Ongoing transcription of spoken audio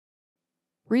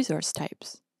Resource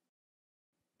types.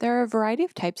 There are a variety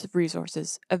of types of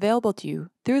resources available to you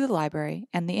through the library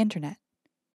and the internet.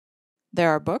 There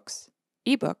are books,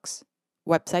 ebooks,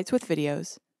 websites with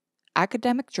videos,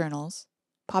 academic journals,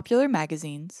 popular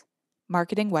magazines,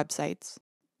 marketing websites,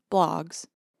 blogs,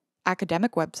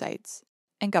 academic websites,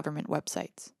 and government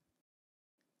websites.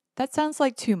 That sounds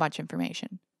like too much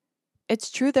information. It's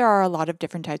true there are a lot of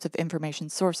different types of information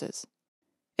sources.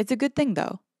 It's a good thing,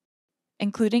 though.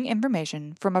 Including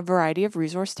information from a variety of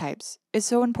resource types is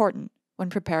so important when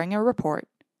preparing a report,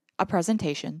 a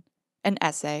presentation, an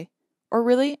essay, or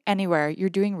really anywhere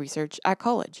you're doing research at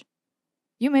college.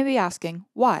 You may be asking,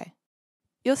 why?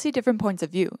 You'll see different points of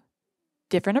view,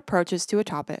 different approaches to a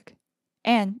topic,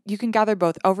 and you can gather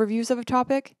both overviews of a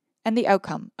topic and the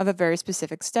outcome of a very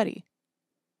specific study.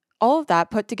 All of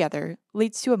that put together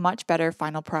leads to a much better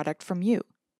final product from you.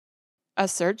 A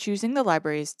search using the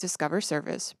library's Discover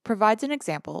service provides an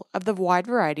example of the wide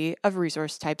variety of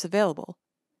resource types available.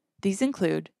 These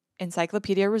include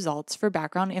encyclopedia results for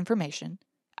background information,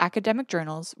 academic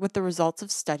journals with the results of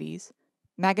studies,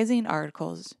 magazine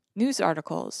articles, news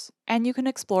articles, and you can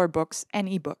explore books and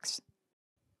ebooks.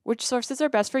 Which sources are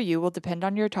best for you will depend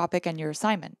on your topic and your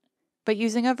assignment, but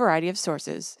using a variety of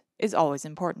sources is always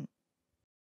important.